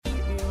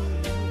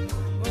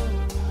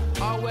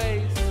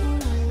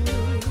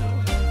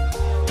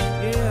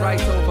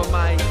right over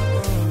my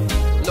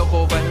look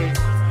over here.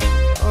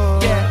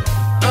 Yeah.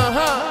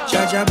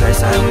 Jah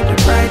bless I with the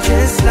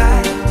brightest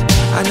light,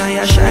 and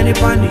I shine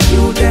upon the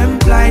youth them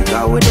blind.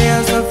 God with their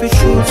of the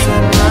truth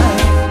and right,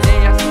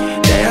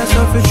 their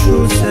of the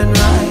truth and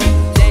right.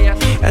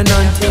 And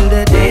until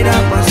the day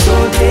that my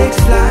soul takes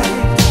flight,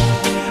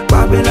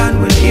 Babylon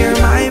will hear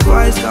my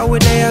voice. God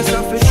with their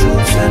of the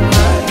truth and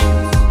right.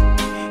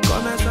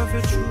 Come as of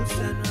the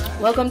truth and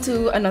right. Welcome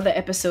to another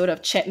episode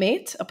of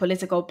Checkmate, a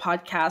political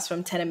podcast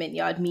from Tenement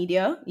Yard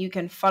Media. You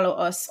can follow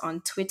us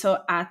on Twitter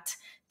at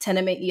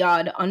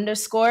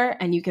tenementyard_,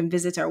 and you can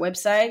visit our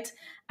website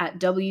at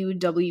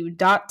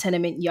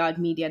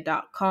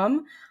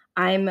www.tenementyardmedia.com.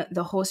 I'm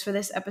the host for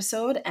this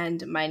episode,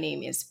 and my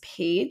name is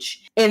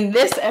Paige. In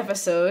this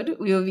episode,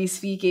 we will be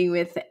speaking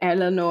with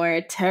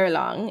Eleanor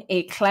Terlong,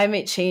 a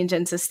climate change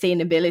and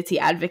sustainability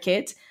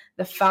advocate,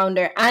 the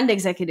founder and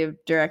executive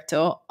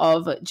director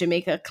of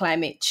Jamaica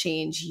Climate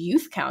Change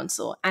Youth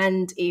Council,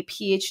 and a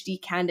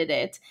PhD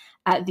candidate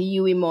at the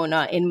UWI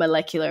Mona in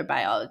molecular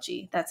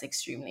biology. That's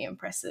extremely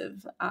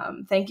impressive.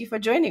 Thank you for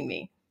joining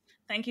me.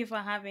 Thank you for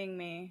having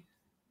me.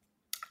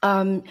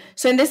 So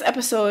in this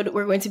episode,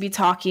 we're going to be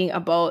talking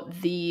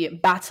about the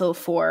battle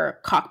for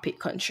cockpit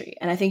country.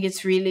 And I think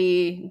it's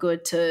really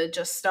good to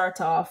just start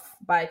off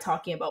by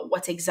talking about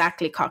what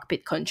exactly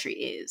cockpit country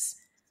is.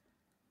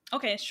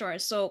 Okay, sure.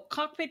 So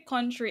cockpit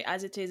country,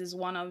 as it is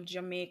one of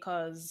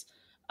Jamaica's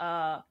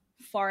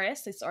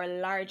forests. It's our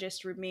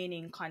largest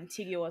remaining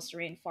contiguous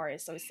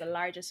rainforest. So it's the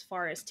largest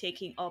forest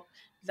taking up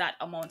that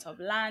amount of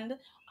land.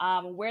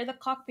 Where the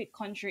cockpit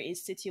country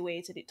is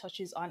situated, it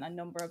touches on a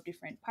number of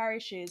different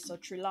parishes. So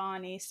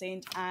Trelawney,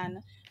 St.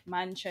 Anne,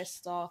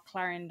 Manchester,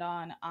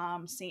 Clarendon,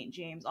 St.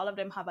 James, all of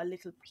them have a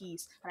little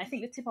piece. And I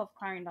think the tip of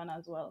Clarendon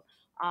as well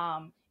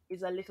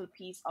is a little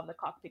piece of the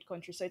cockpit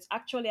country. So it's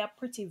actually a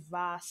pretty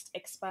vast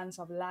expanse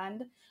of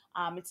land.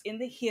 It's in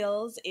the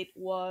hills. It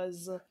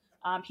was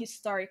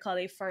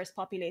historically first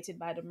populated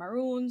by the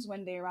Maroons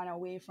when they ran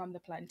away from the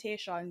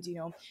plantations.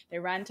 They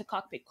ran to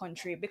cockpit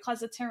country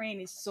because the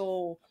terrain is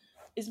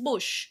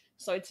bush,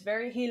 so it's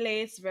very hilly,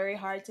 it's very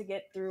hard to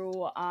get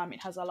through. It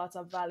has a lot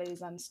of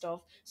valleys and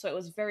stuff, so it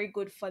was very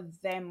good for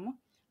them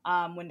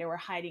when they were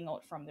hiding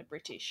out from the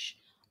British.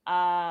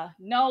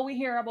 Now we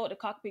hear about the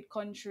cockpit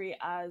country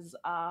as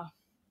I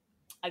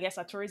guess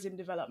a tourism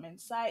development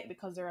site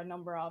because there are a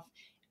number of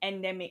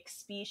endemic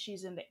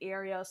species in the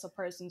area, so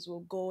persons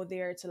will go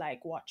there to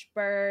watch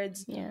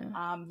birds,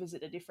 visit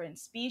the different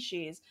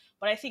species.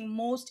 But I think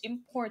most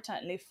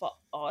importantly for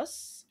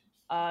us,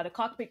 the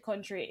cockpit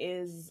country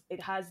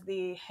has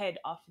the head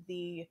of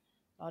the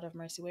Lord of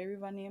Mercy, where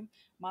river name?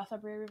 Martha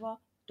Bray River.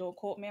 Don't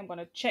quote me. I'm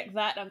gonna check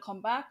that and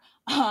come back.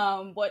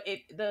 But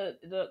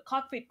the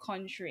cockpit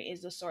country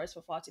is the source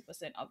for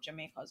 40% of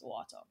Jamaica's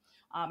water,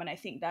 and I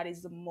think that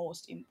is the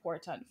most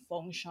important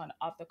function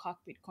of the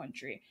cockpit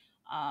country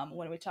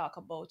when we talk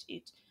about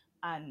it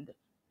and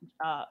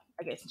I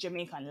guess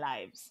Jamaican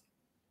lives.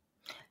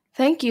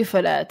 Thank you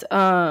for that.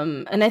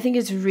 And I think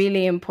it's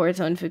really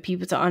important for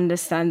people to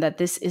understand that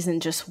this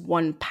isn't just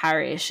one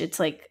parish. It's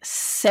like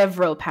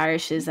several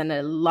parishes and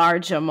a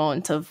large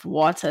amount of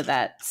water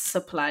that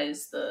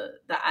supplies the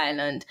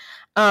island.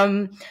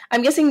 I'm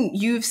guessing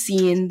you've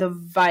seen the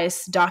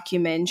Vice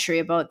documentary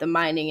about the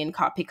mining in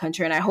cockpit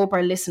country, and I hope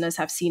our listeners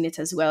have seen it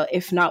as well.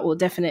 If not, we'll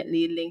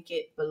definitely link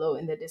it below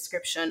in the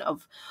description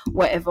of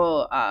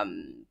whatever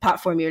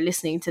platform you're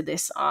listening to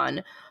this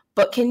on.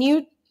 But can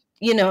you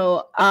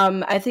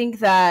I think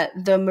that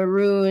the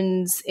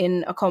Maroons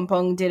in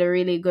Akompong did a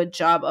really good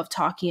job of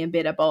talking a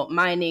bit about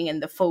mining,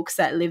 and the folks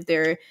that live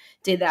there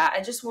did that.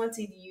 I just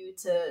wanted you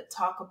to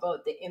talk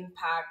about the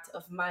impact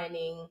of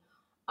mining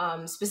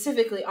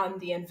specifically on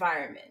the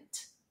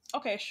environment.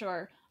 Okay,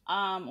 sure.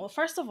 Well,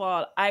 first of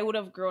all, I would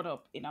have grown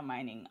up in a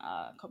mining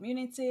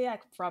community.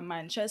 From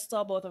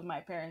Manchester, both of my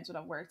parents would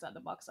have worked at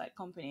the bauxite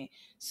company.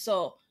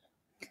 So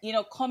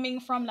coming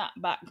from that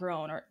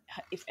background, or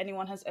if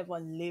anyone has ever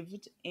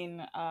lived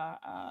in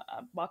a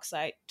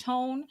bauxite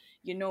town,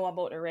 you know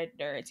about the red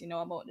dirt, you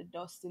know about the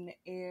dust in the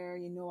air,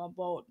 you know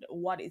about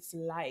what it's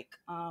like,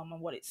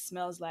 and what it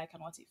smells like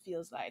and what it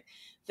feels like.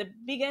 The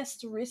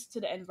biggest risk to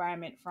the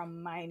environment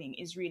from mining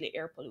is really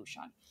air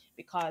pollution,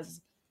 because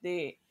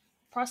the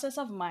process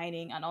of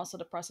mining and also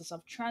the process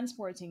of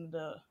transporting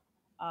the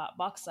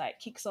bauxite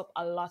kicks up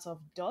a lot of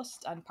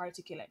dust and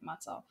particulate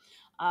matter.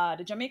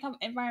 The Jamaica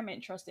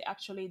Environment Trust, they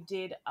actually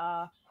did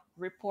a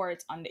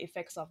report on the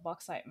effects of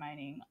bauxite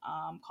mining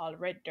called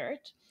Red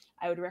Dirt.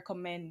 I would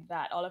recommend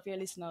that all of your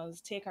listeners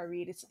take a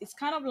read. It's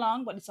kind of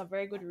long, but it's a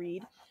very good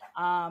read.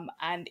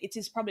 And it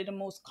is probably the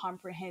most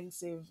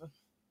comprehensive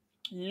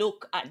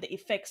look at the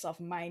effects of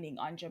mining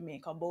on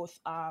Jamaica, both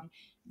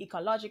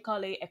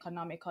ecologically,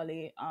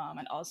 economically,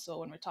 and also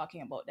when we're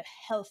talking about the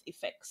health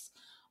effects.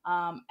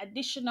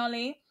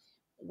 Additionally,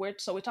 we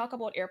talk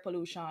about air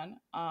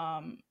pollution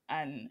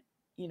and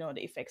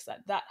the effects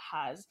that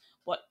has,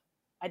 but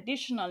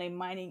additionally,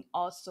 mining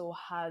also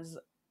has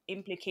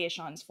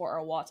implications for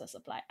our water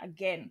supply.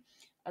 Again,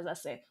 as I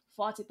say,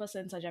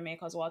 40% of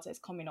Jamaica's water is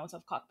coming out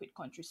of cockpit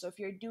country. So if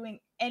you're doing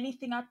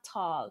anything at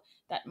all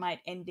that might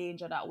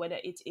endanger that, whether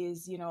it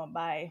is,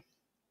 by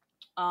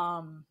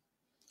um,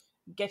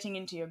 getting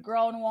into your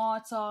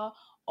groundwater,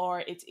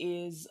 or it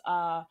is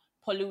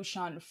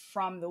pollution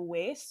from the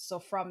waste, so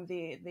from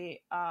the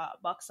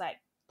bauxite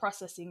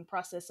processing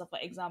process. So for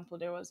example,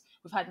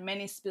 we've had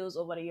many spills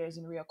over the years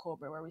in Rio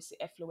Cobre where we see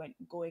effluent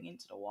going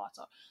into the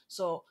water.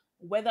 So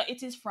whether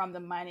it is from the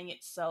mining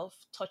itself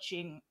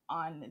touching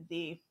on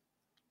the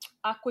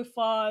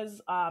aquifers.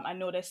 I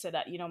know they said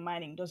that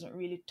mining doesn't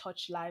really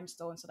touch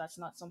limestone, so that's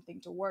not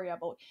something to worry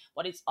about.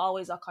 But it's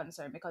always a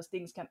concern because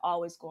things can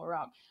always go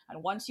wrong.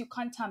 And once you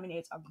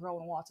contaminate a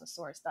groundwater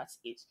source, that's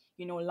it.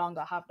 You no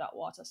longer have that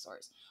water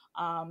source.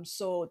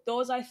 So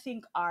those, I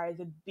think, are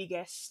the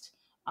biggest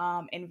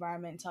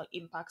environmental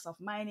impacts of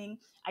mining.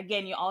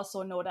 Again, you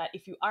also know that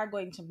if you are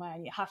going to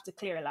mine, you have to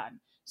clear land.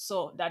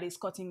 So that is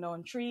cutting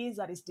down trees,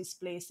 that is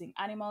displacing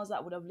animals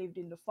that would have lived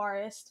in the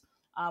forest.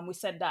 We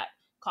said that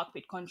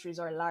cockpit countries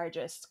are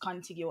largest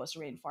contiguous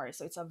rainforest.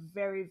 So it's a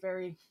very,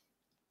 very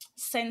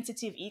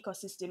sensitive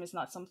ecosystem. It's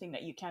not something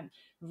that you can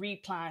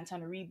replant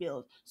and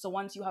rebuild. So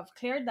once you have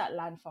cleared that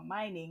land for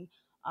mining,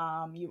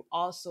 you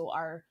also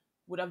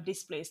would have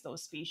displaced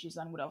those species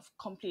and would have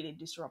completely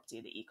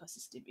disrupted the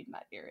ecosystem in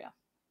that area.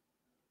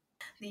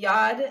 The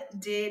Yard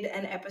did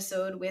an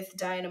episode with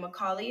Diana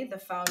McCauley, the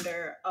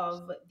founder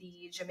of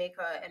the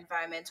Jamaica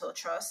Environmental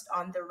Trust,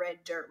 on the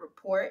Red Dirt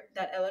Report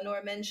that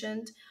Eleanor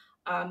mentioned.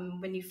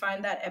 When you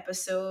find that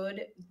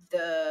episode,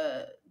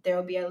 there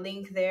will be a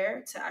link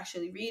there to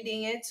actually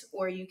reading it,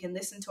 or you can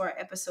listen to our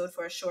episode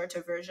for a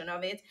shorter version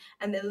of it.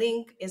 And the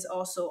link is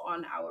also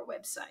on our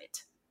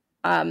website.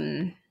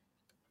 Can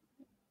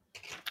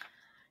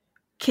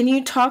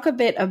you talk a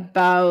bit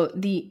about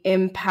the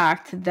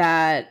impact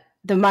that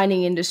the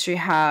mining industry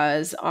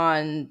has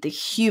on the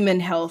human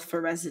health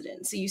for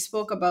residents? So you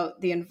spoke about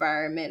the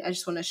environment. I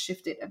just want to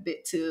shift it a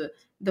bit to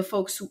the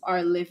folks who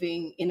are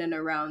living in and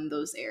around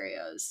those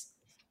areas.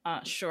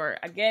 Sure.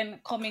 Again,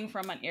 coming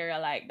from an area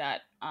like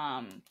that,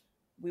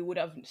 we would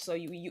have. So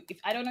if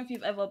I don't know if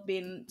you've ever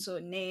been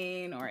to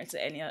Nain or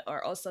to any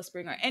or Ulster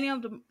Spring or any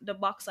of the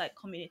bauxite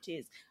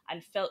communities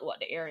and felt what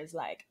the air is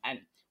like,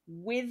 and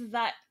with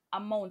that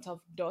amount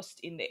of dust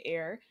in the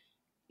air,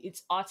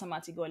 it's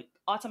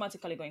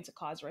automatically going to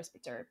cause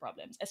respiratory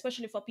problems,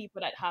 especially for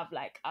people that have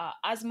like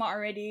asthma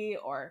already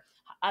or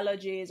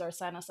allergies or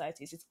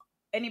sinusitis. It's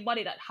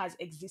anybody that has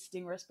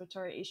existing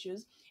respiratory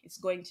issues, it's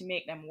going to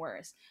make them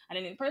worse. And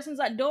then in persons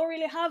that don't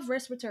really have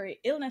respiratory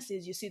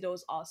illnesses, you see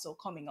those also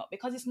coming up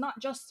because it's not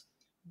just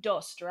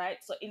dust,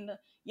 right? So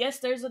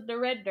there's the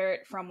red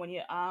dirt from when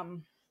you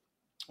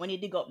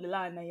dig up the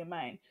land in your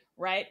mine,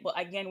 right? But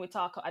again,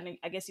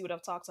 I guess you would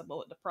have talked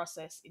about the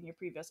process in your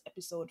previous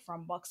episode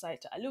from bauxite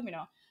to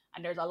alumina,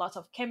 and there's a lot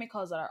of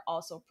chemicals that are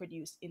also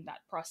produced in that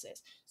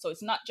process. So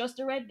it's not just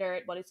the red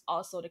dirt, but it's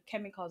also the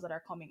chemicals that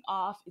are coming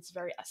off. It's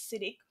very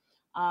acidic,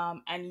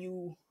 and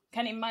you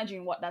can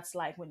imagine what that's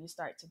like when you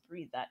start to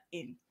breathe that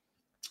in.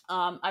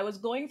 I was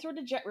going through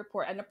the JET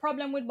report, and the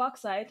problem with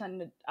bauxite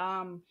and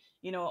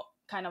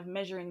kind of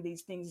measuring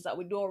these things is that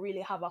we don't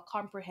really have a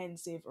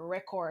comprehensive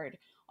record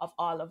of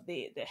all of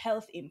the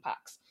health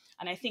impacts.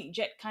 And I think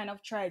JET kind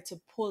of tried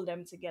to pull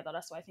them together.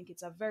 That's why I think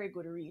it's a very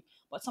good read.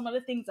 But some of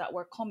the things that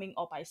were coming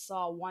up, I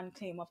saw one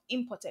claim of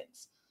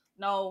impotence.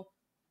 Now,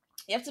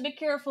 you have to be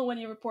careful when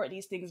you report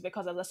these things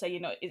because, as I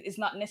say, it's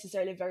not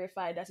necessarily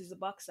verified that is the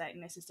bauxite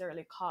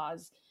necessarily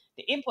caused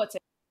the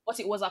impotence, but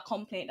it was a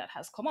complaint that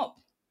has come up.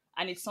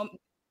 And it's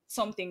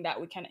something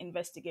that we can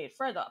investigate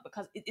further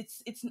because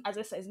it's as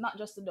I said, it's not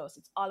just the dust,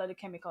 it's all of the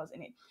chemicals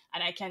in it.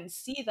 And I can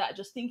see that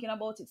just thinking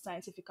about it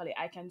scientifically,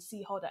 I can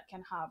see how that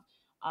can have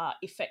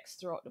effects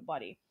throughout the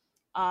body.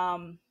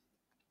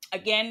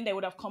 Again, they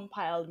would have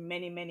compiled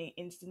many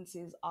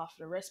instances of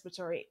the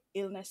respiratory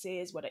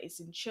illnesses, whether it's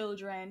in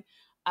children,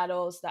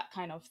 adults, that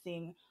kind of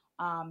thing,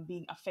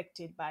 being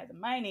affected by the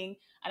mining.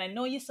 And I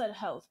know you said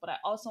health, but I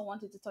also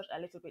wanted to touch a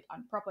little bit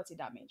on property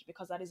damage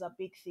because that is a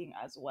big thing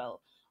as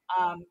well.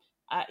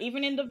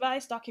 Even in the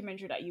Vice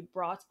documentary that you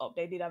brought up,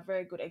 they did a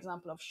very good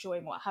example of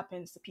showing what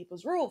happens to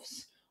people's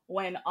roofs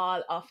when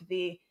all of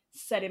the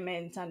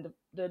sediment and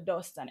the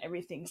dust and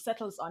everything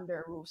settles on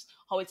their roofs,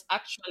 how it's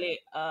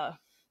actually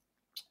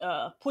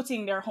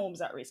putting their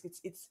homes at risk.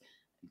 It's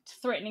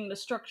threatening the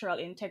structural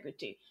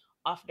integrity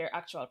of their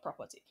actual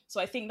property. So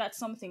I think that's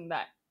something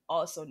that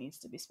also needs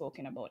to be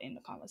spoken about in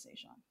the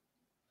conversation.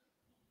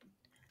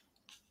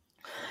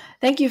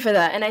 Thank you for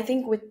that. And I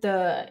think with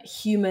the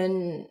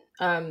human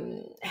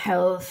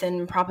health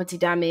and property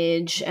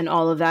damage and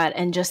all of that,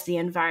 and just the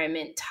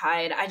environment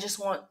tied, I just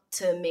want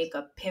to make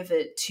a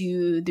pivot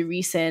to the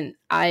recent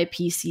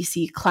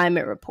IPCC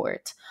climate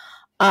report.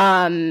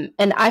 And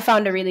I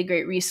found a really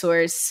great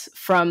resource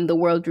from the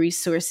World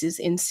Resources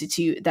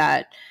Institute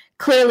that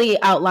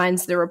clearly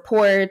outlines the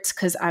report,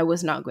 because I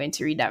was not going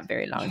to read that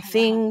very long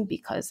thing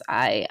because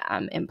I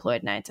am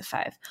employed 9 to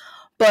 5.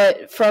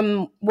 But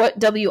from what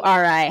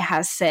WRI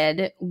has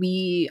said,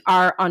 we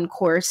are on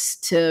course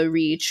to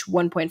reach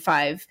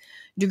 1.5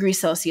 degrees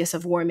Celsius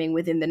of warming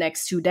within the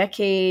next 2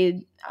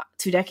 decades.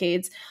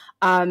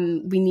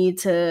 We need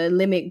to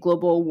limit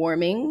global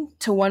warming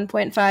to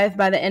 1.5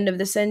 by the end of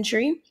the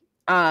century.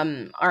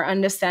 Our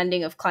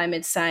understanding of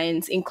climate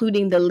science,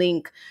 including the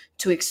link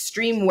to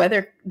extreme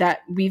weather that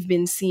we've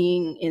been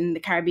seeing in the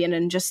Caribbean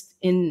and just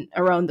in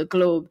around the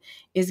globe,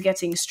 is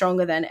getting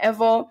stronger than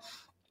ever.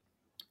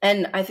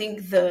 And I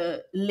think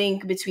the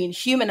link between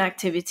human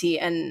activity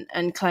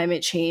and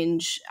climate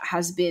change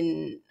has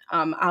been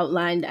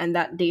outlined, and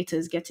that data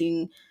is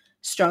getting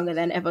stronger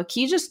than ever.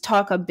 Can you just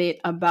talk a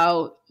bit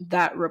about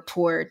that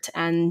report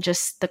and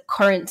just the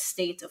current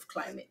state of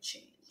climate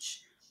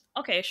change?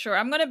 Okay, sure.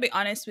 I'm gonna be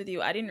honest with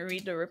you. I didn't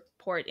read the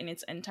report in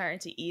its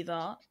entirety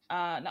either.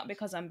 Not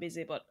because I'm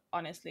busy, but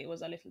honestly, it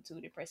was a little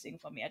too depressing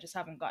for me. I just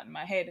haven't gotten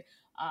my head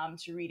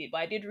to read it. But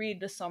I did read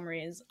the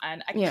summaries,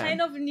 and I Yeah.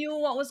 kind of knew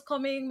what was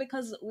coming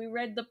because we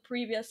read the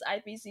previous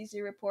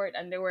IPCC report,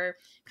 and they were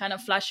kind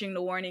of flashing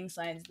the warning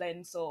signs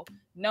then. So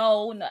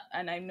no, not,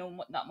 and I know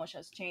not much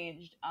has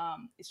changed.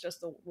 It's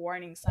just the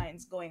warning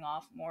signs going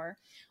off more.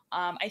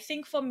 I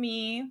think for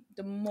me,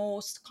 the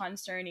most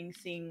concerning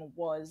thing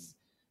was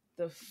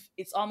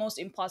it's almost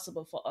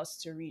impossible for us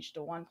to reach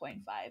the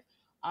 1.5.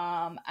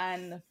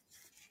 And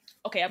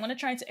okay, I'm going to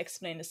try to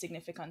explain the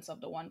significance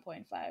of the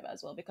 1.5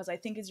 as well, because I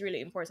think it's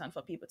really important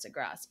for people to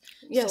grasp.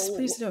 Yes, So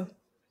please do.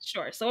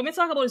 sure. So when we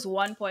talk about this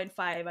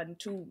 1.5 and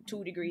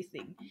 2 degree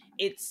thing,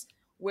 it's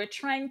we're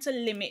trying to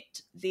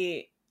limit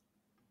the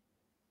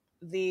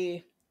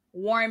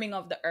warming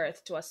of the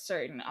earth to a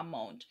certain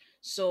amount.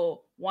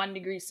 So 1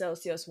 degree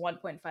Celsius,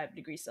 1.5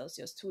 degrees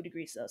Celsius, 2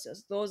 degrees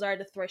Celsius, those are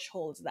the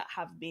thresholds that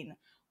have been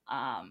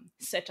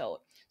set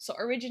out. So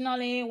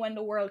originally, when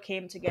the world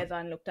came together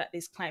and looked at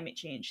this climate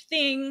change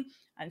thing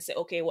and said,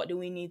 okay, what do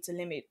we need to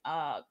limit,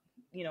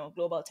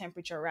 global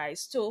temperature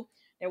rise to?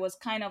 There was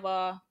kind of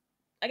I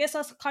guess,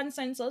 a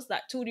consensus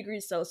that 2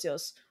 degrees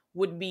Celsius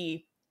would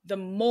be the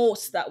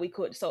most that we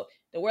could. So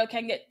the world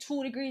can get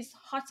 2 degrees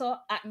hotter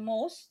at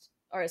most,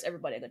 or else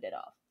everybody got dead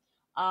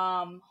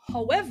off.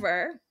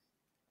 However,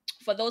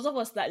 for those of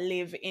us that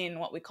live in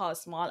what we call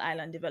small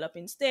island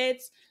developing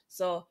states,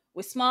 so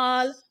we're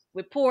small,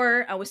 we're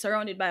poor, and we're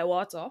surrounded by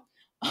water.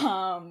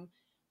 Um,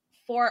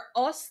 for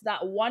us,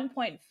 that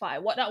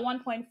 1.5, what that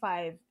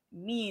 1.5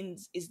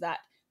 means is that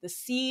the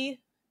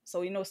sea,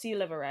 so sea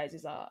level rise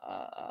is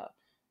a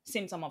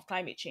symptom of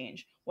climate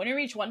change. When you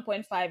reach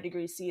 1.5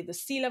 degrees C, the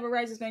sea level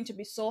rise is going to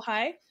be so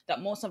high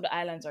that most of the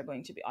islands are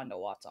going to be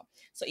underwater.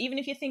 So even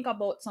if you think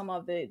about some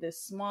of the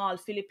small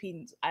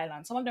Philippines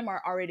islands, some of them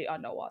are already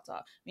underwater.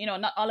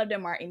 Not all of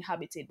them are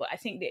inhabited, but I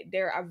think that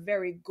they're a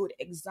very good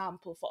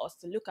example for us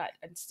to look at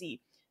and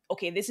see,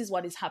 okay, this is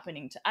what is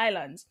happening to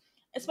islands.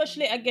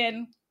 Especially,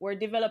 again, we're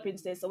developing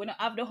states, so we don't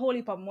have the whole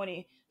heap of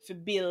money to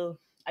build,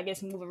 I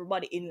guess, move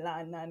everybody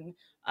inland and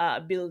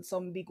build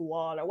some big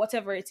wall or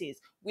whatever it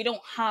is. We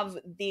don't have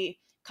the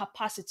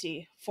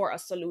capacity for a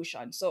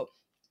solution. So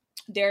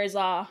there's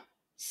a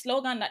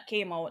slogan that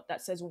came out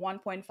that says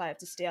 1.5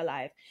 to stay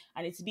alive,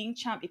 and it's being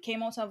championed. It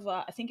came out of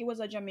I think it was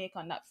a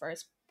Jamaican that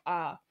first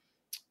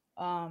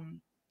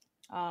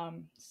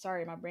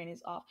sorry, my brain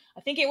is off.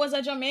 I think it was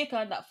a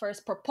Jamaican that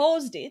first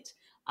proposed it.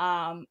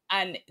 And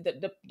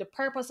the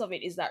purpose of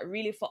it is that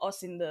really for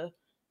us in the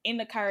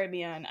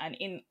Caribbean and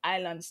in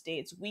island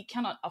states, we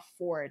cannot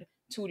afford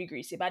 2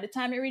 degrees C. By the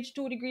time we reach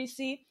 2 degrees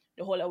C,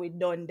 the whole of we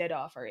done dead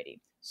off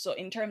already. So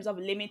in terms of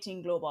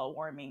limiting global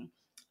warming,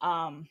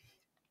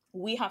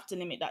 we have to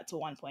limit that to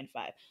 1.5.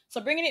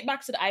 So bringing it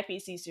back to the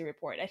IPCC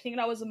report, I think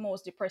that was the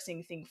most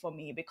depressing thing for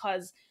me,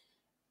 because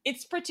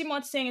it's pretty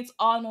much saying it's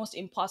almost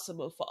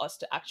impossible for us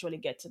to actually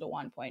get to the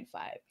 1.5.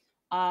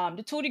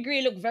 The 2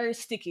 degree look very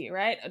sticky,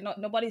 right?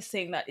 Nobody's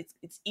saying that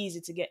it's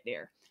easy to get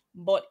there,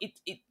 but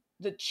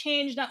the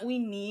change that we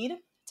need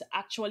to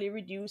actually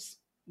reduce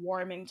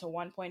warming to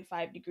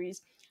 1.5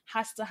 degrees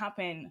has to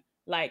happen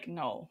like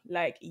now,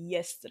 like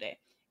yesterday.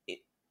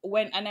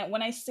 When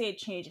I say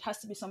change, it has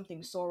to be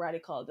something so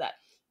radical that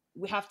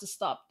we have to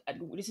stop.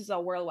 And this is a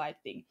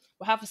worldwide thing.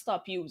 We have to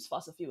stop use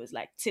fossil fuels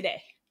like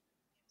today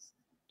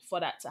for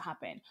that to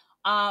happen.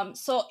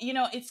 So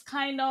it's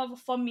kind of,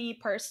 for me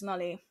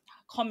personally,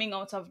 coming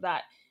out of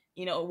that,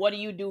 what do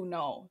you do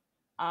now?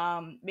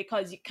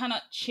 Because you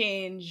cannot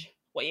change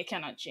what you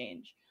cannot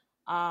change.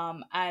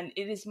 And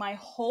it is my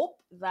hope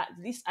that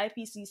this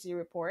IPCC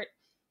report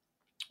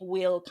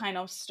will kind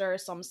of stir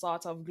some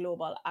sort of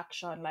global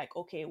action, like,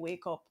 okay,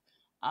 wake up,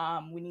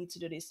 we need to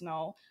do this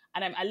now.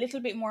 And I'm a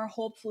little bit more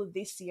hopeful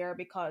this year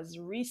because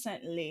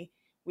recently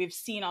we've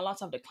seen a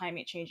lot of the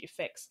climate change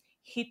effects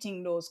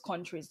hitting those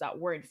countries that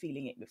weren't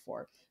feeling it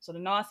before. So the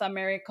North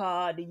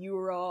America, the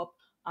Europe,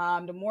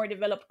 the more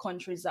developed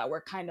countries that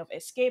were kind of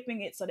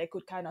escaping it, so they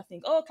could kind of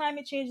think, oh,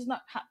 climate change is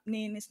not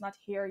happening, it's not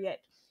here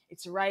yet,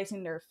 it's right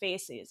in their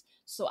faces.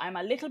 So I'm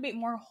a little bit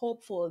more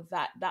hopeful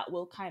that that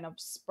will kind of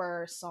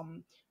spur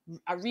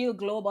a real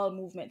global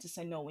movement to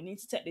say, no, we need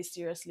to take this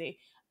seriously,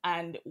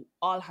 and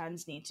all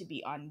hands need to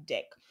be on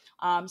deck.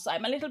 So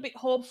I'm a little bit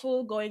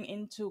hopeful going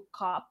into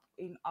COP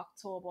in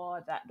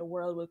October that the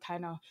world will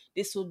kind of,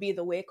 this will be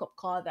the wake up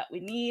call that we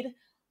need.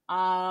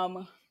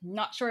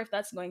 Not sure if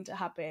that's going to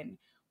happen,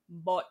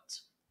 but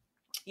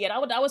yeah,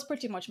 that was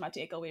pretty much my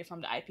takeaway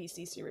from the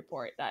IPCC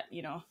report, that,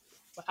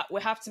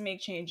 we have to make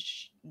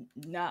change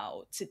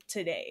now,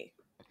 today.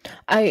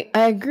 I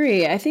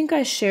agree. I think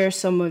I share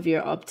some of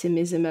your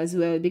optimism as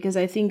well, because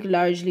I think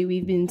largely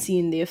we've been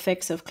seeing the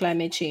effects of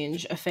climate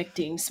change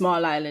affecting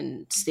small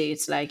island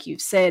states, like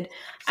you've said.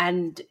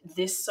 And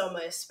this summer,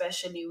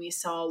 especially, we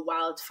saw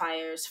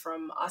wildfires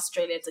from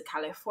Australia to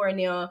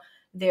California.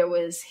 There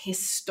was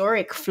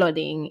historic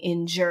flooding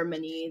in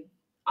Germany,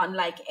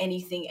 unlike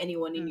anything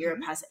anyone in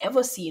Europe Hmm. has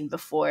ever seen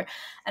before.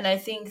 And I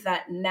think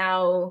that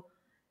now,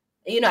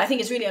 I think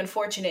it's really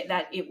unfortunate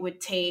that it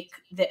would take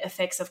the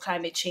effects of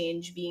climate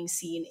change being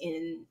seen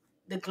in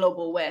the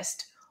global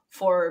West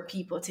for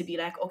people to be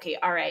like, okay,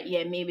 all right,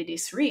 yeah, maybe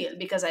this real.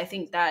 Because I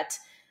think that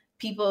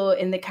people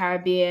in the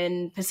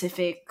Caribbean,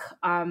 Pacific,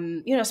 small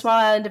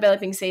island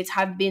developing states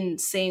have been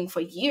saying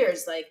for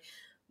years, like,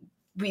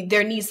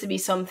 there needs to be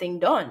something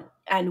done,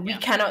 and we Yeah.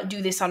 cannot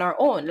do this on our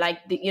own.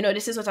 Like,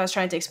 this is what I was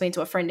trying to explain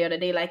to a friend the other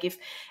day. Like, if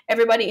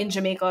everybody in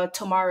Jamaica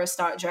tomorrow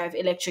start drive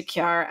electric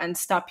car and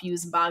stop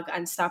use bag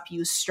and stop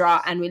use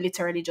straw, and we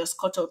literally just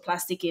cut out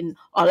plastic in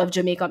all of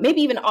Jamaica,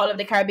 maybe even all of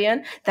the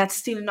Caribbean, that's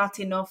still not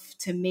enough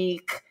to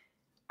make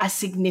a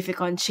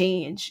significant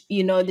change.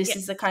 This Yeah.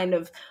 is the kind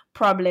of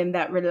problem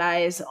that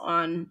relies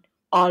on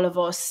all of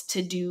us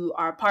to do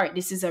our part.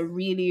 This is a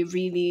really,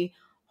 really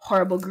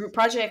horrible group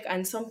project,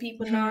 and some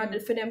people not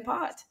for them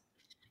part.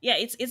 Yeah,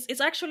 it's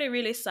actually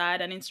really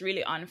sad, and it's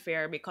really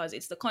unfair, because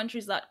it's the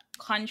countries that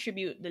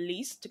contribute the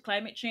least to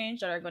climate change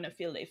that are going to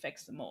feel the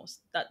effects the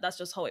most. That's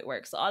just how it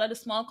works. So all of the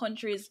small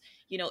countries,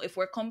 if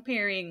we're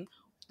comparing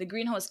the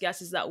greenhouse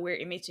gases that we're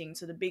emitting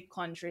to the big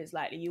countries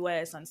like the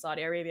US and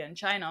Saudi Arabia and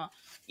China,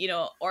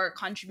 our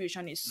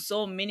contribution is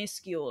so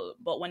minuscule.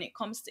 But when it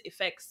comes to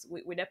effects,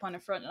 we're up on the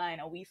front line,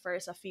 or we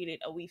first I feel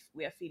it, or we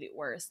feel it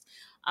worst.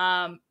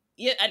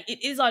 Yeah, and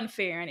it is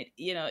unfair, and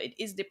it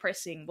is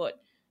depressing,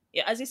 but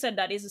yeah, as you said,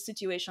 that is the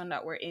situation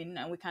that we're in,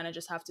 and we kind of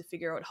just have to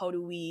figure out how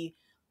do we,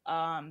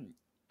 um,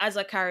 as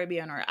a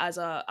Caribbean, or as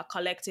a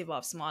collective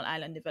of small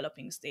island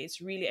developing states,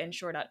 really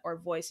ensure that our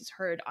voice is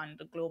heard on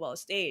the global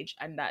stage,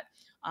 and that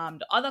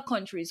the other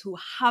countries who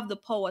have the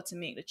power to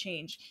make the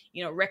change,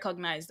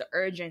 recognize the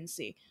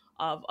urgency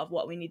of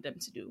what we need them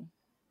to do.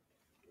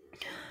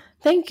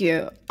 Thank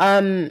you.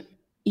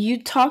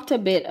 You talked a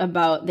bit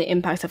about the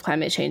impact of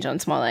climate change on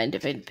small and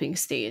developing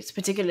states,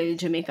 particularly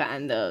Jamaica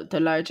and the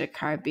larger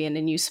Caribbean,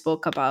 and you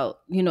spoke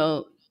about,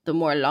 the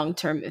more long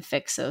term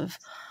effects of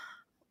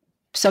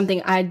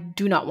something I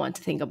do not want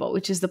to think about,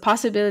 which is the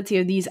possibility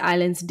of these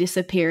islands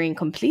disappearing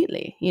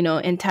completely.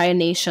 Entire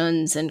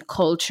nations and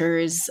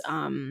cultures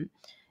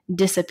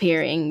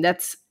disappearing.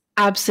 That's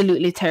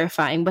absolutely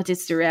terrifying, but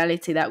it's the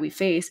reality that we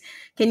face.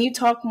 Can you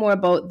talk more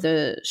about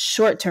the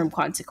short term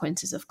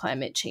consequences of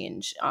climate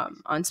change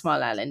on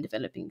small island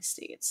developing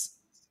states?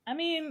 I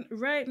mean,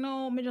 right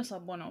now, me just a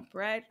bun up,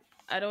 right?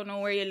 I don't know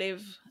where you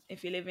live,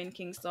 if you live in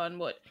Kingston,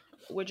 but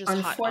we're just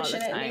hot all the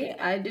Unfortunately, time.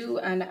 I do,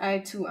 and I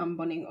too am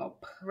burning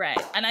up.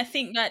 Right. And I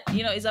think that,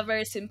 it's a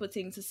very simple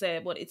thing to say,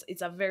 but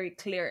it's a very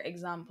clear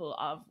example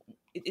of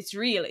it's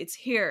real, it's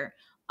here.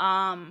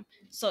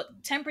 So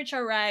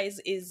temperature rise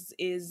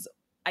is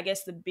I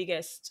guess the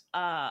biggest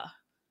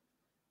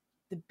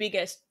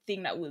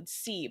thing that we'll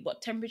see,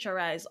 but temperature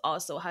rise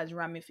also has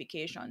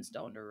ramifications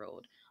down the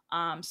road.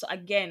 So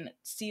again,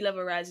 sea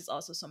level rise is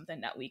also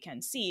something that we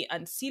can see,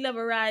 and sea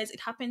level rise, it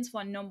happens for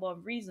a number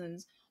of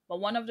reasons. But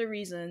one of the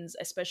reasons,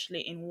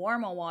 especially in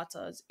warmer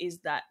waters, is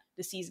that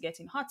the sea is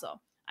getting hotter.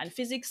 And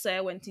physics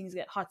say when things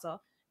get hotter,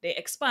 they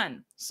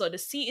expand. So the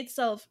sea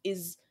itself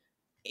is,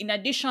 in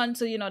addition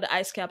to the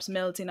ice caps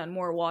melting and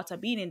more water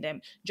being in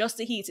them, just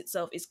the heat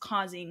itself is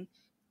causing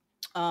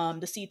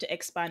the sea to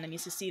expand, and you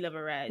see sea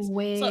level rise. So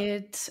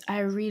Wait, I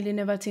really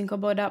never think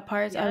about that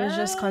part. I was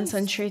just yes,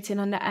 concentrating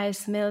on the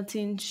ice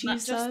melting. not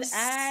just the Jesus.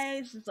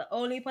 ice, it's a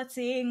whole heap of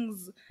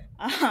things.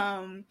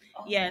 Um,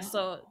 Oh yeah, no.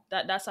 so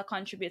that's a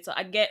contributor.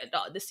 I get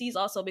the sea is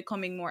also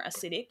becoming more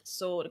acidic,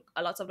 so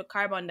a lot of the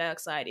carbon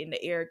dioxide in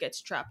the air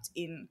gets trapped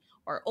in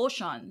our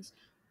oceans.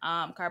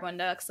 Carbon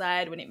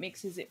dioxide, when it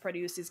mixes, it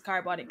produces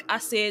carbonic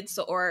acid,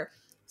 so our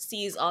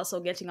sea is also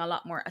getting a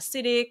lot more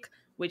acidic,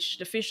 which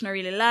the fish don't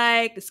really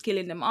like. It's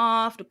killing them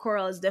off. The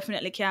corals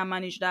definitely can't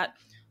manage that.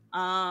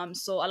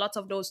 So a lot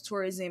of those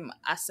tourism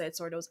assets,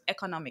 or those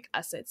economic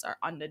assets, are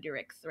under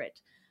direct threat.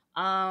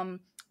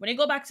 When you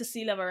go back to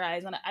sea level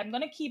rise, and I'm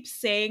gonna keep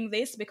saying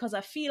this because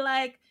I feel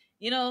like,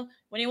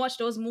 when you watch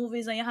those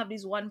movies and you have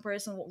this one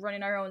person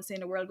running around saying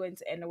the world going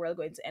to end, the world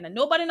going to end, and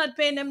nobody not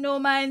paying them no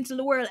mind till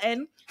the world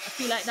end. I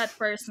feel like that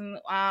person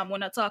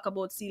when I talk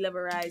about sea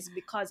level rise,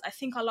 because I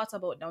think a lot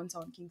about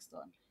downtown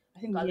Kingston. I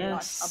think a lot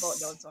about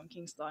Yes. downtown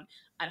Kingston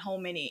and how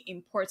many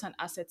important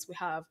assets we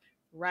have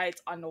right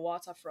on the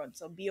waterfront.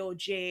 So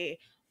BOJ,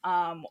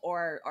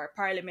 or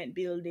Parliament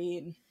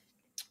Building,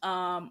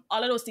 All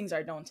of those things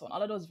are downtown.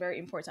 All of those very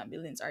important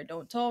buildings are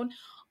downtown.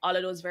 All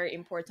of those very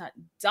important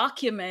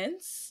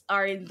documents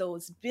are in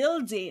those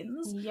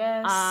buildings.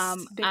 Yes,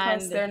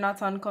 because And they're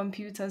not on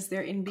computers,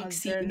 they're in big because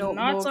C they're not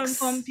on notebooks.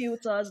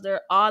 computers,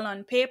 they're all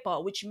on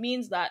paper, which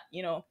means that,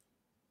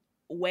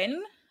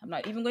 when, I'm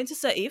not even going to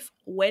say if,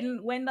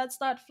 when that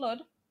start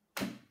flood,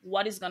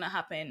 what is going to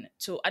happen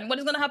to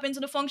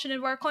the functioning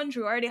of our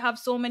country? We already have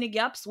so many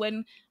gaps.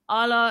 When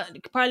all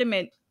the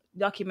parliament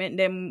document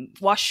them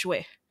wash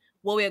away,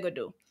 what we're going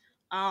to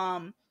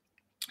do?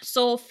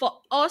 So for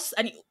us,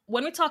 and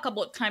when we talk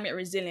about climate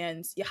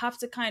resilience, you have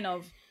to kind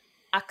of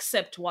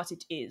accept what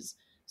it is.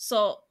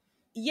 So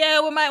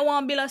yeah, we might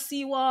want to build a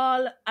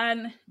seawall,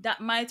 and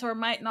that might or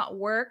might not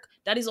work.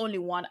 That is only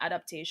one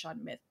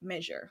adaptation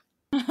measure.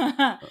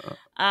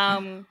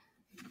 um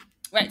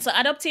right, so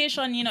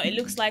adaptation, it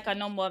looks like a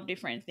number of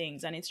different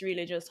things, and it's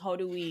really just how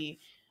do we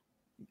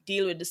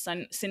deal with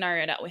the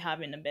scenario that we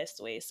have in the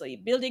best way. So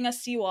building a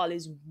seawall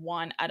is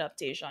one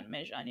adaptation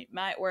measure, and it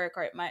might work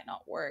or it might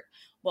not work.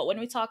 But when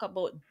we talk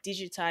about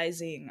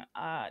digitizing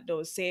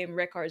those same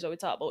records that we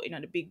talk about in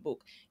the big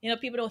book,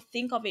 people don't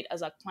think of it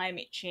as a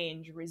climate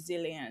change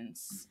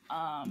resilience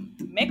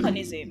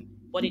mechanism,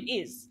 but it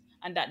is.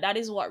 And that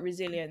is what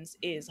resilience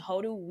is.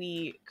 How do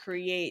we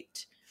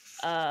create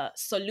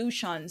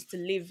solutions to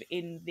live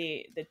in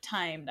the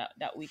time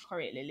that we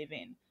currently live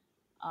in?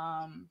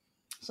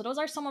 So those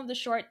are some of the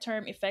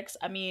short-term effects.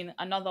 I mean,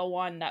 another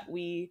one that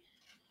we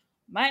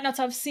might not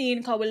have seen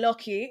because we're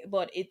lucky,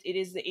 but it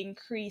is the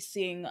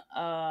increasing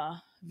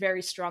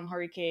very strong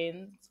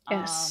hurricanes.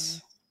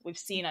 Yes. We've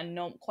seen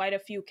quite a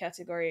few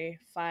category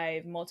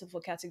 5,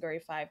 multiple category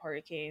 5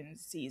 hurricane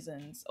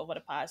seasons over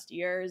the past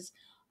years.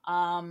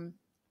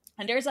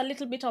 And there's a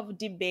little bit of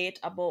debate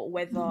about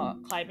whether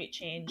climate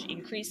change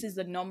increases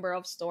the number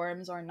of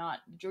storms or not.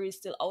 The jury is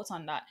still out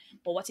on that.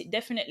 But what it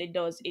definitely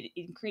does, it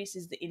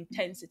increases the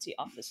intensity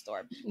of the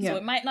storm. Yeah. So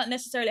it might not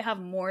necessarily have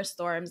more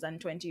storms than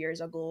 20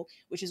 years ago,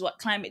 which is what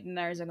climate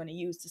deniers are going to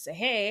use to say,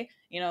 hey,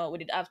 we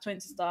did have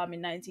 20 storms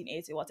in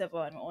 1980,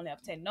 whatever, and we only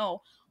have 10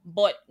 now.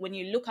 But when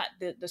you look at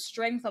the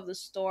strength of the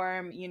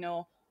storm,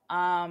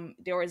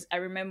 there was, I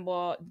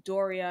remember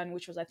Dorian,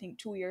 which was I think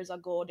 2 years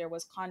ago, there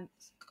was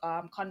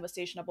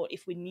conversation about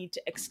if we need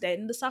to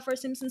extend the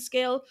Saffir-Simpson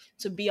scale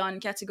to beyond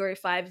category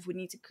 5, if we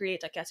need to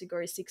create a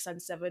category 6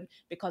 and 7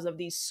 because of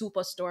these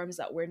super storms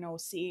that we're now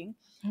seeing.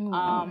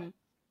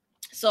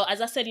 So as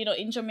I said,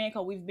 in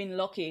Jamaica, we've been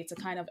lucky to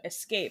kind of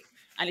escape,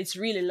 and it's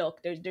really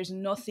luck. There's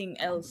nothing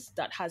else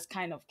that has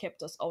kind of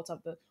kept us out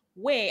of the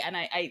way, and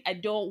I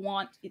don't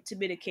want it to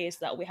be the case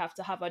that we have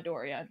to have a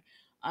Dorian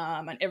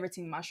and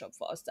everything mash up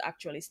for us to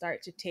actually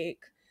start to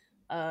take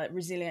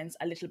resilience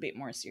a little bit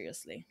more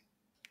seriously.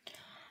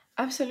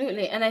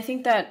 Absolutely. And I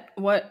think that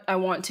what I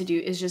want to do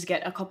is just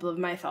get a couple of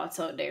my thoughts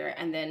out there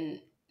and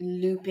then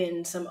loop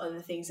in some other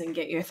things and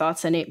get your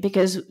thoughts on it.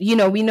 Because, we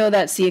know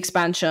that sea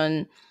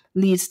expansion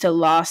leads to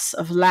loss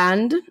of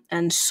land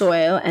and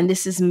soil. And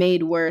this is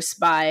made worse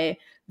by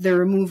the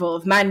removal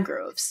of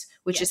mangroves,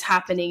 which is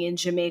happening in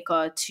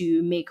Jamaica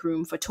to make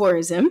room for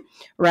tourism,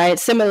 right?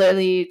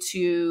 Similarly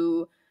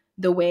to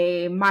the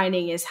way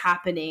mining is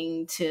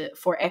happening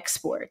for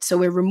export. So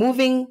we're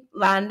removing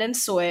land and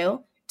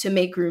soil to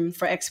make room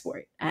for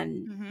export.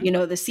 And,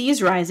 the sea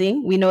is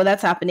rising. We know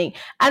that's happening.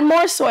 And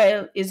more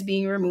soil is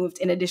being removed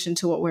in addition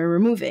to what we're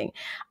removing.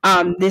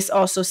 This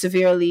also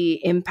severely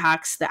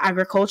impacts the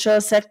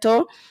agricultural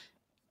sector.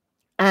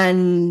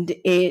 And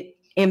it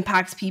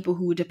impacts people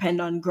who depend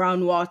on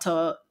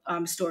groundwater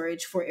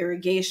storage for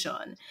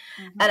irrigation.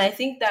 And I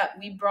think that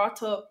we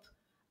brought up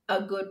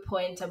a good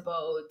point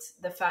about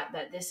the fact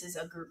that this is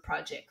a group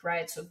project,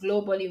 right? So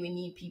globally, we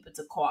need people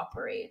to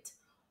cooperate.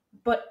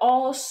 But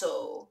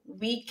also,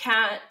 we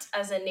can't,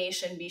 as a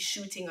nation, be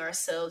shooting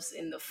ourselves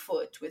in the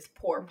foot with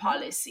poor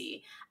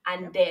policy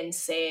and then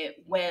say,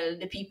 well,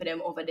 the people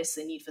them over this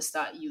need to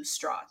start use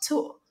straw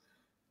too.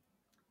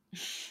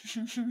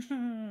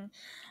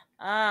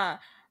 Yeah,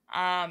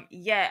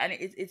 and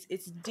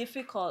it's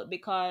difficult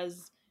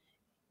because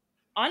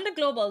on the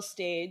global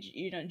stage,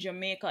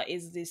 Jamaica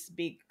is this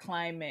big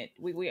climate.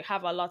 We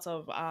have a lot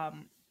of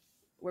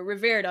we're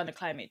revered on the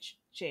climate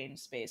change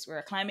space. We're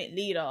a climate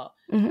leader,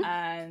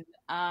 and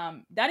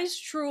that is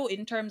true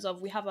in terms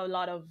of we have a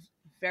lot of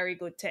very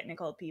good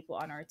technical people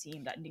on our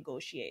team that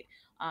negotiate,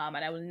 and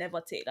I will never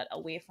take that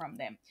away from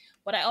them.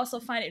 But I also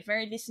find it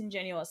very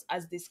disingenuous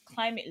as this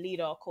climate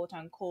leader, quote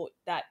unquote,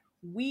 that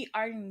we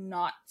are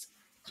not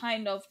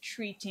kind of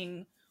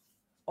treating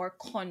our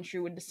country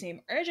with the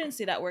same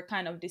urgency that we're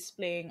kind of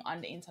displaying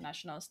on the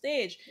international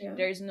stage.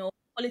 There is no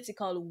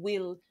political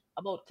will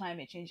about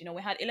climate change.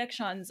 We had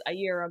elections a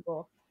year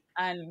ago,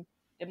 and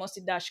they must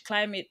have dashed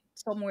climate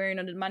somewhere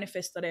in the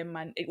manifesto them,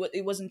 and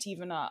it wasn't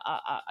even a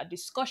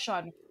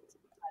discussion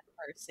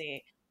per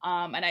se.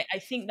 And I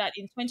think that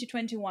in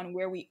 2021,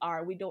 where we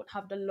are, we don't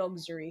have the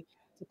luxury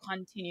to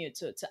continue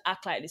to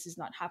act like this is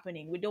not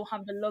happening. We don't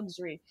have the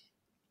luxury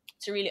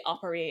to really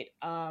operate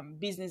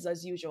business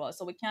as usual.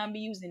 So we can't be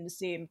using the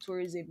same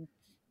tourism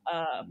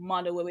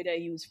model where they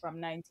use from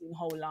 19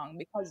 how long,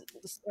 because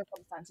the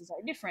circumstances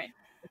are different.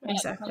 We cannot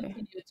Exactly.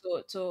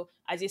 continue to,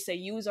 as you say,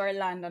 use our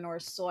land and our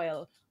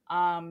soil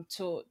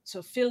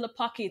to fill the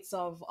pockets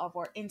of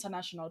our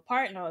international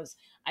partners,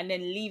 and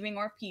then leaving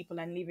our people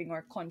and leaving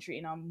our country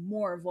in a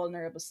more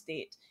vulnerable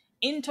state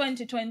in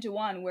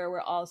 2021, where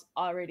we're all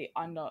already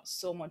under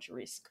so much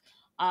risk.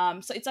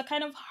 So it's a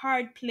kind of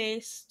hard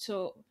place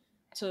to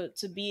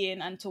be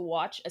in and to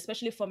watch,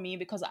 especially for me,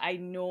 because I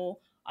know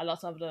a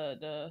lot of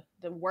the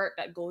work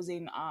that goes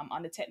in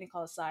on the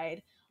technical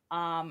side,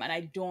 and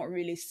I don't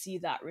really see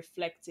that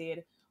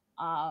reflected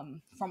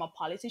from a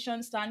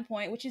politician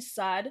standpoint, which is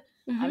sad.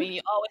 I Hmm. mean,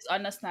 you always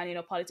understand,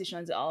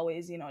 politicians are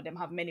always, them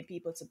have many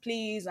people to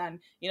please, and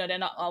they're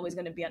not always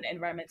going to be on the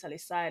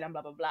environmentalist side and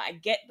blah blah blah. I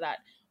get that,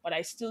 but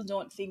I still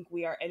don't think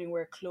we are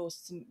anywhere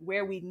close to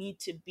where we need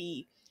to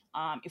be,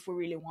 if we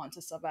really want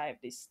to survive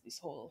this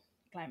whole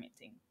climate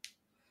thing.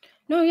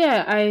 No,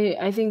 yeah,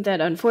 I think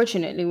that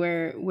unfortunately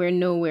we're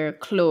nowhere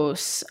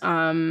close.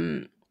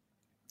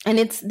 And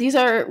it's these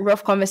are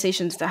rough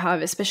conversations to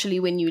have, especially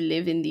when you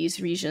live in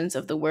these regions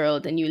of the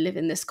world and you live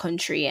in this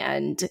country,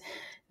 and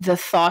the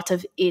thought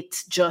of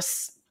it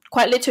just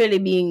quite literally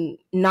being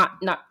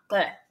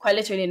quite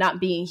literally not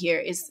being here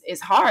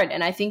is hard.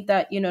 And I think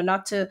that,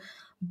 not to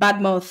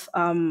badmouth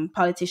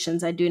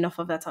politicians, I do enough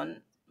of that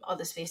on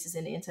other spaces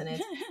in the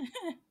internet.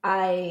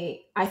 I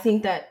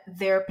think that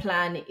their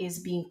plan is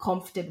being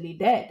comfortably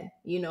dead.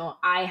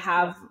 I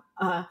have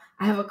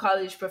a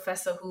college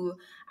professor who,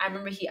 I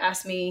remember he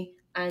asked me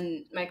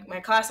and my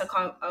class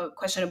a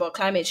question about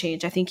climate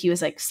change. I think he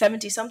was like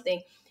 70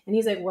 something. And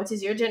he's like, what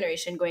is your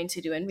generation going to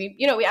do? And we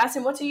asked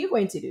him, what are you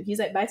going to do? He's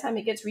like, by the time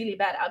it gets really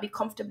bad, I'll be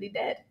comfortably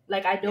dead.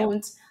 Like,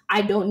 Yep.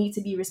 I don't need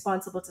to be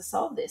responsible to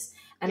solve this.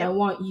 And I Yep.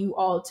 want you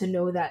all to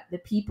know that the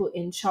people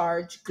in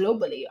charge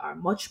globally are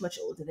much, much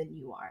older than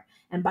you are.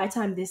 And by the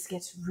time this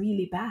gets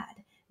really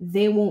bad,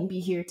 they won't be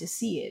here to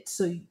see it.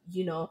 So,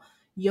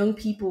 young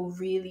people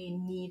really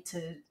need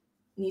to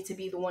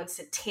be the ones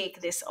to take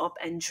this up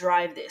and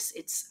drive this.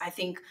 It's, I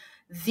think,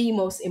 the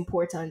most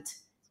important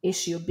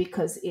issue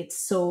because it's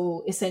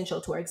so essential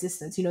to our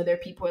existence. There are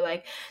people who are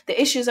like, the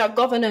issues are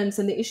governance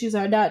and the issues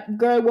are that.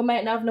 Girl, we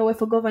might not have nowhere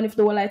for govern if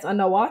the whole light's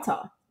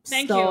underwater.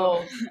 Thank you.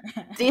 So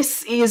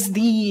this is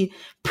the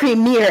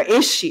premier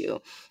issue.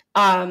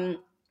 Um,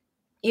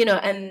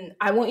 and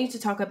I want you to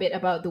talk a bit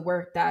about the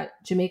work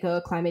that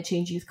Jamaica Climate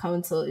Change Youth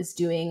Council is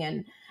doing,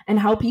 and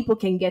how people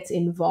can get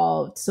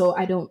involved. So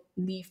I don't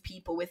leave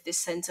people with this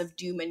sense of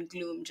doom and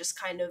gloom, just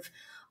kind of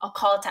a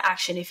call to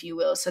action, if you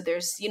will. So there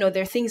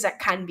are things that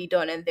can be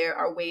done, and there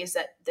are ways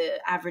that the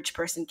average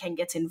person can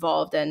get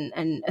involved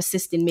and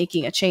assist in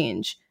making a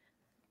change.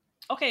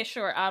 Okay,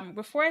 sure.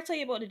 Before I tell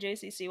you about the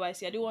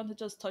JCCYC, I do want to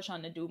just touch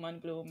on the doom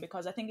and gloom,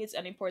 because I think it's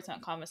an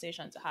important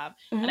conversation to have.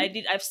 And Hmm.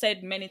 I've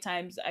said many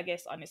times, I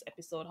guess, on this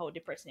episode how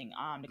depressing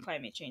the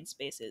climate change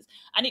space is,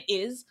 and it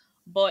is.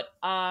 But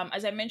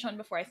as I mentioned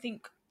before, I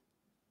think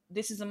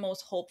this is the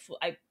most hopeful.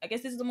 I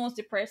guess this is the most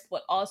depressed,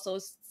 but also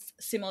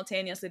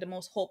simultaneously the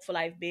most hopeful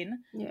I've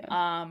been.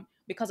 Yeah.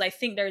 Because I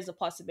think there is a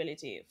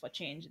possibility for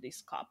change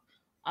this COP.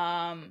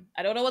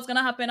 I don't know what's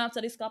gonna happen after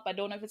this COP. I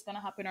don't know if it's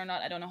gonna happen or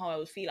not. I don't know how I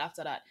will feel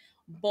after that.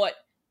 But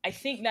I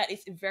think that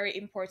it's very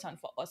important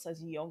for us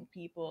as young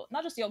people,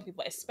 not just young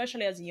people,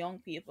 especially as young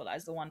people,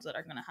 as the ones that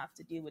are gonna have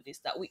to deal with this,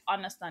 that we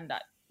understand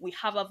that we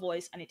have a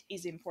voice and it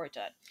is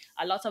important.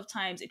 A lot of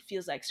times it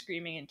feels like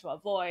screaming into a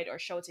void or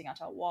shouting at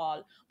a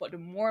wall, but the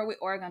more we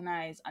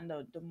organize and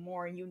the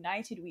more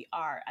united we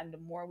are and the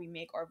more we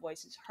make our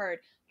voices heard,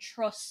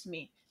 trust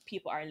me,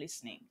 people are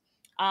listening.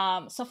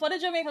 So for the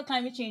Jamaica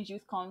Climate Change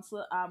Youth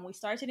Council, we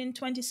started in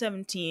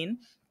 2017.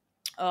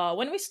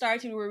 When we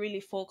started, we were really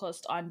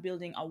focused on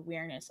building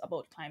awareness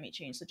about climate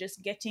change. So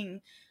just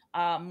getting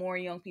more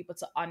young people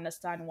to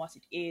understand what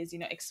it is,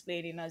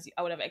 explaining, as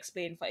I would have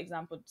explained, for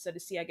example, so the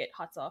sea I get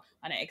hotter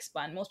and I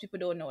expand. Most people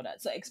don't know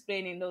that. So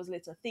explaining those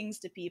little things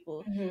to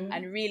people Hmm.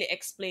 and really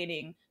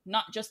explaining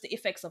not just the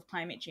effects of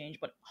climate change,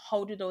 but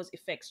how do those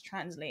effects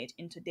translate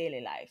into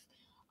daily life.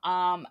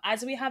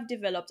 As we have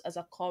developed as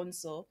a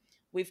council,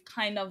 we've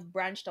kind of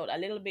branched out a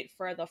little bit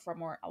further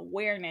from our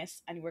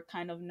awareness, and we're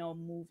kind of now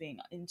moving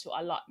into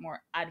a lot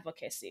more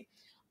advocacy.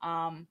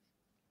 Um,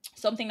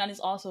 Something that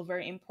is also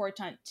very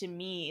important to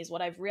me is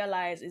what I've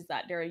realized is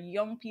that there are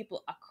young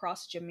people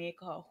across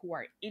Jamaica who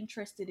are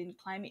interested in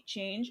climate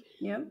change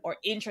Yeah. or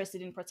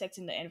interested in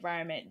protecting the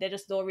environment. They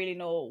just don't really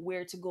know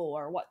where to go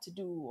or what to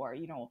do, or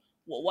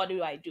what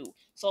do I do.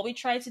 So what we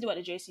try to do at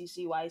the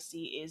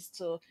JCCYC is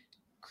to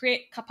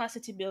create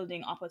capacity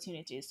building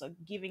opportunities, so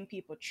giving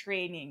people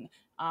training,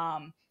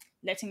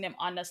 letting them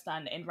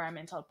understand the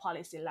environmental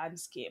policy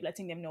landscape,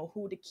 letting them know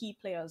who the key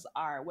players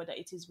are, whether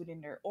it is within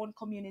their own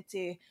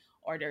community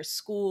or their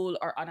school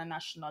or on a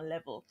national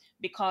level.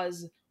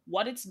 Because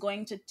what it's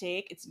going to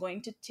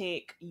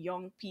take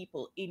young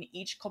people in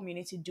each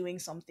community doing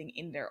something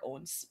in their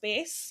own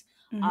space.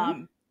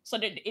 Hmm. So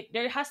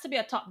there has to be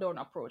a top-down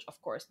approach, of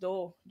course.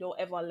 Don't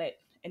ever let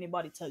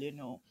anybody tell you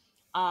no.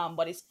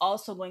 but it's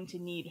also going to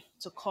need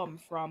to come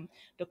from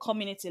the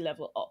community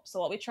level up. So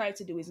what we try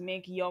to do is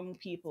make young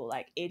people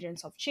like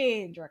agents of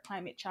change or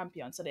climate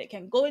champions, so they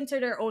can go into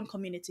their own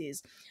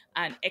communities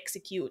and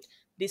execute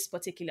this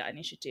particular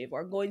initiative,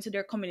 or go into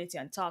their community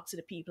and talk to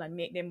the people and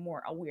make them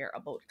more aware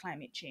about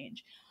climate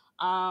change.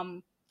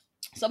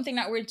 Something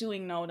that we're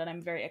doing now that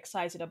I'm very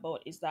excited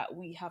about is that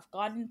we have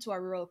gotten to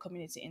a rural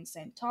community in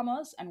St.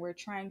 Thomas, and we're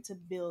trying to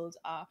build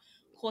a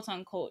quote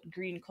unquote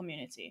green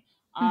community.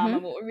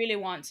 And what we really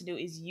want to do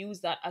is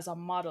use that as a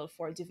model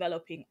for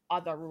developing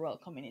other rural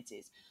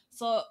communities.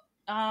 So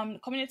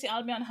community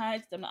Albion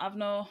Heights, them have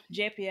no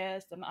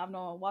JPS, them have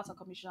no water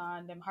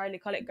commission, them hardly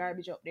collect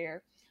garbage up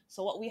there.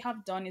 So what we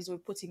have done is we're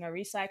putting a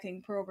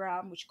recycling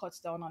program which cuts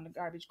down on the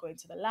garbage going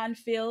to the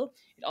landfill.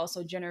 It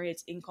also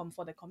generates income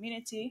for the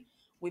community.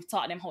 We've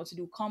taught them how to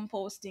do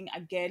composting.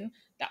 Again,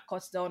 that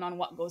cuts down on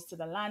what goes to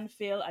the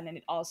landfill, and then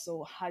it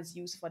also has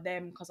use for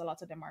them because a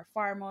lot of them are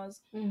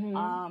farmers.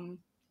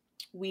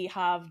 We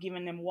have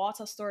given them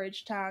water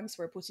storage tanks.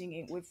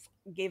 We've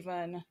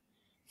given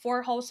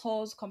 4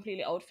 households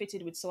completely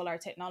outfitted with solar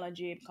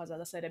technology because,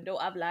 as I said, they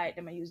don't have light,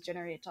 they might use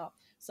generator.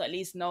 So at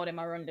least now they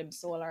might run them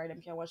solar,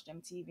 them can watch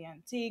them TV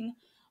and thing.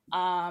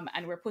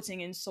 And we're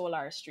putting in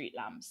solar street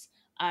lamps.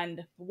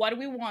 And what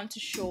we want to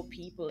show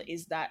people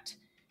is that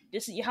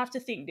you have to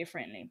think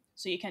differently.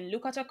 So you can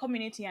look at a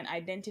community and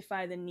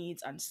identify the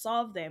needs and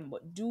solve them,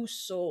 but do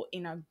so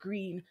in a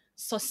green,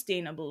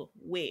 sustainable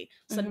way.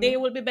 So they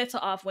will be better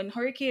off when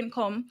hurricane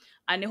come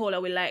and the whole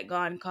of the light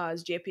gone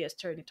because JPS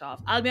turn it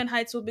off. Albion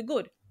Heights will be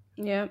good.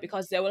 Yeah.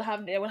 Because they will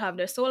have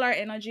their solar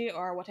energy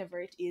or whatever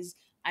it is,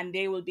 and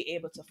they will be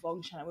able to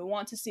function. And we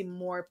want to see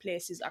more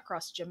places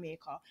across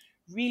Jamaica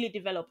really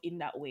develop in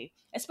that way,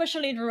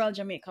 especially in rural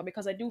Jamaica,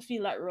 because I do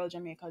feel like rural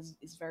Jamaica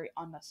is very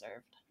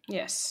underserved.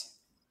 Yes.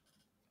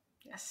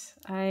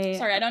 Sorry,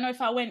 I don't know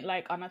if I went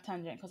like on a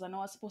tangent because I know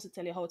I was supposed to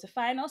tell you how to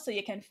find us. So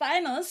you can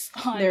find us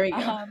on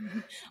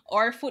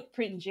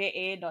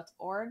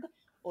ourfootprintja.org,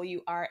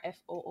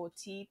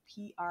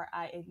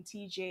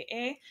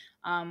 OurFootprintja,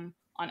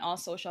 on all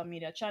social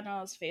media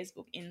channels,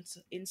 Facebook,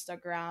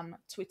 Instagram,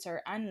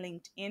 Twitter, and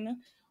LinkedIn.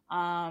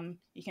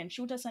 You can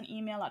shoot us an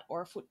email at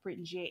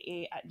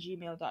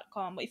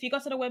ourfootprintja@gmail.com. But if you go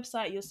to the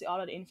website, you'll see all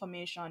of the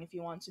information. If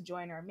you want to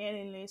join our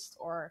mailing list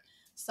or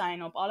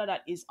sign up, all of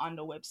that is on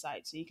the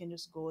website. So you can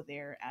just go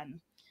there and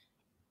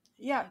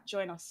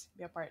join us,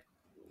 be a part.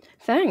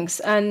 Thanks.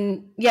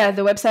 And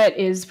the website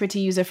is pretty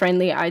user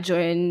friendly. I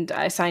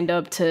signed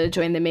up to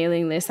join the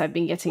mailing list. I've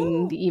been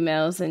getting the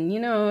emails and,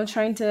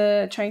 trying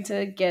to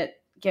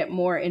get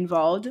more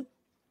involved.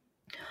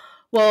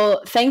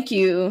 Well, thank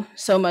you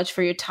so much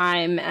for your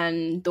time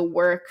and the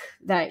work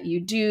that you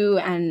do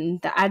and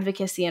the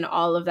advocacy and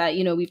all of that.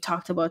 We've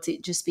talked about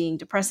it just being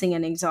depressing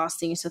and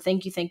exhausting. So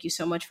thank you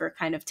so much for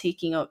kind of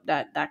taking up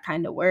that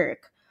kind of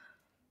work.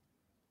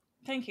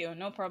 Thank you.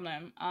 No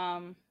problem.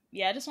 I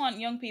just want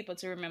young people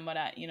to remember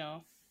that,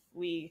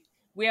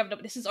 we have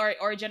this is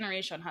our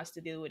generation has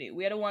to deal with it.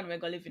 We are the one we're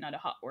going to live in the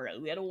hot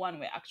world. We are the one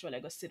we're actually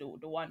going to sit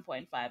with the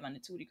 1.5 and the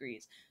 2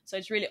 degrees. So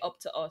it's really up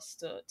to us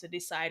to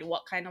decide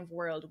what kind of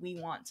world we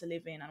want to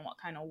live in and what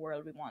kind of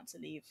world we want to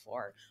leave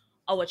for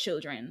our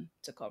children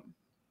to come.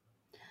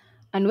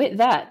 And with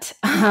that,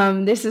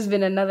 this has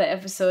been another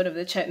episode of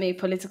the Checkmate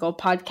Political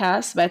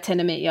Podcast by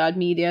Tenement Yard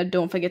Media.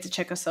 Don't forget to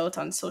check us out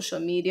on social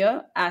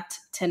media at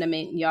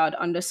 @tenementyard_,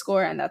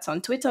 and that's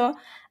on Twitter,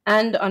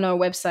 and on our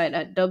website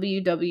at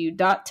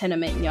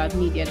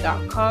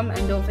www.tenementyardmedia.com.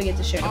 And don't forget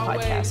to share the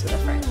podcast with a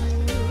friend.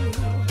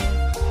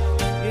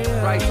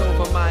 Right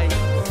over my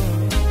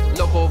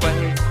look over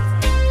here.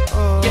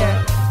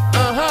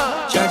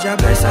 Jaja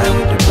bless I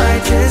with the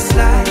brightest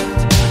light,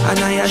 and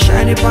I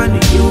shine upon the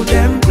you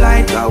them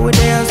blind. God with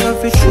they are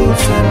suffer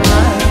truths and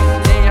right.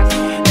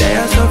 They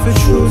are suffer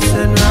truths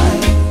and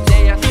right.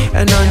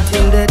 And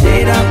until the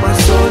day that my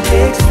soul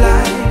takes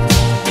flight,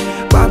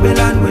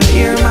 Babylon will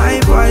hear my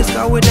voice.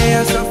 God with they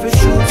are suffer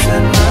truths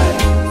and right.